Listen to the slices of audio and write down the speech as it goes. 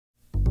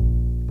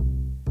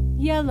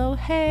yellow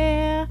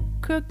hair,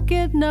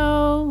 crooked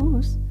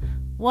nose.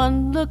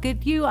 One look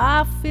at you,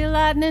 I feel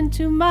lightning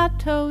to my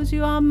toes.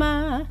 You are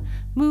my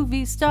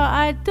movie star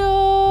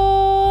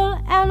idol,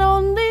 and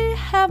only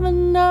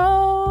heaven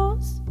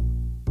knows.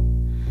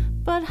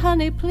 But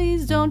honey,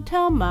 please don't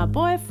tell my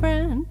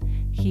boyfriend.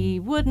 He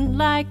wouldn't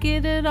like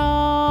it at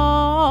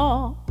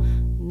all.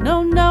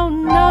 No, no,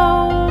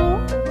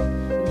 no.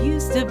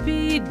 Used to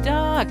be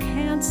dark,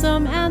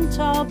 handsome, and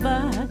tall,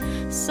 but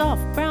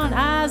soft brown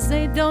eyes,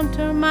 they don't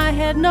turn my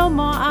head no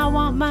more. I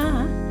want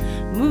my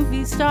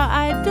movie star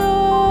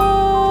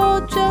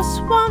idol,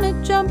 just wanna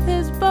jump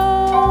his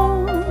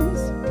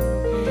bones.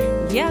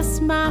 Yes,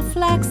 my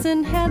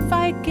flaxen head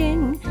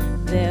Viking,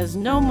 there's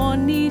no more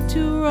need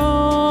to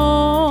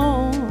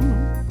roam.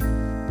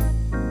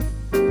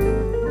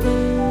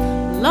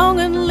 Long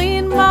and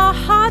lean, my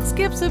heart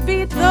skips a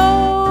beat.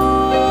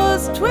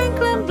 Those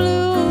twinkling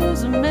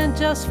blues are meant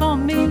just for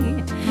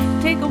me.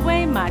 Take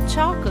away my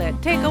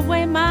chocolate, take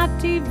away my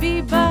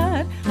TV,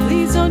 but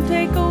please don't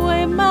take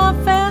away my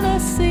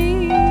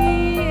fantasy.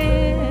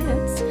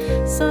 It's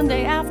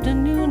Sunday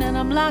afternoon and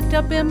I'm locked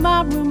up in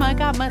my room. I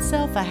got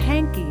myself a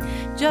hanky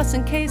just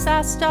in case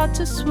I start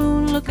to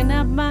swoon, looking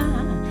at my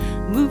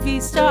movie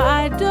star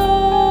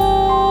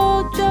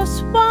idol.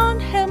 Just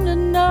want him to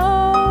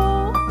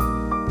know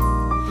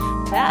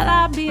that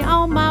I'd be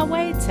on my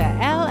way to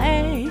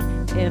LA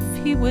if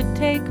he would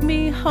take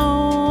me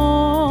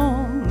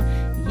home.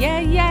 Yeah,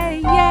 yeah,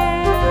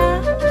 yeah.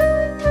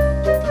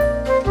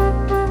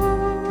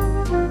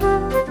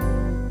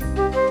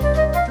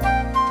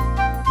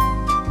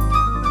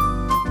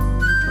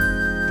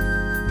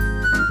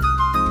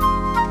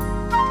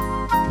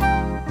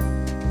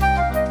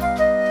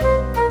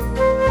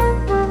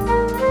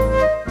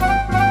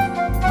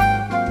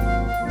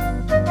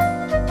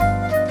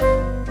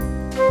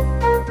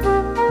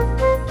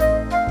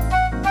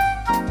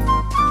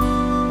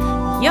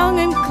 Young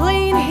and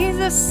clean, he's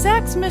a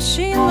sex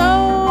machine.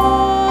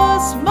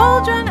 Those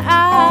smoldering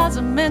eyes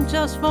are meant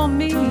just for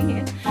me.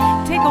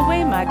 Take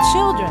away my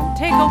children,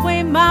 take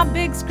away my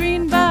big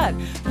screen, but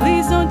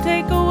please don't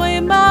take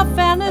away my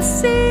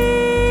fantasy.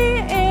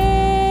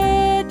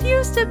 It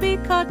used to be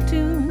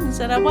cartoons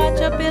that I watch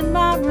up in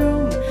my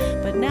room,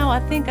 but now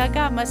I think I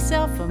got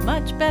myself a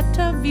much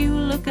better view,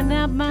 looking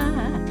at my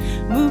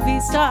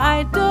movie star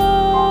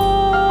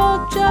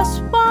idol.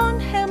 Just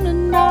want him to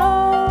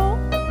know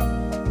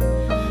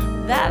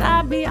that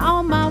I'd be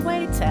on my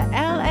way to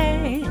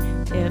LA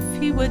if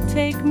he would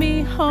take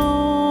me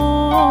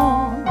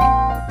home.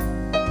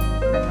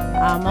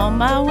 I'm on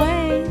my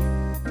way.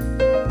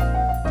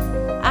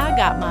 I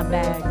got my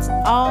bags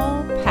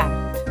all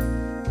packed.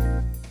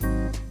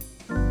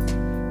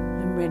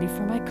 I'm ready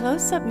for my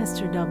close-up,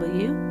 Mr.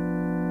 W.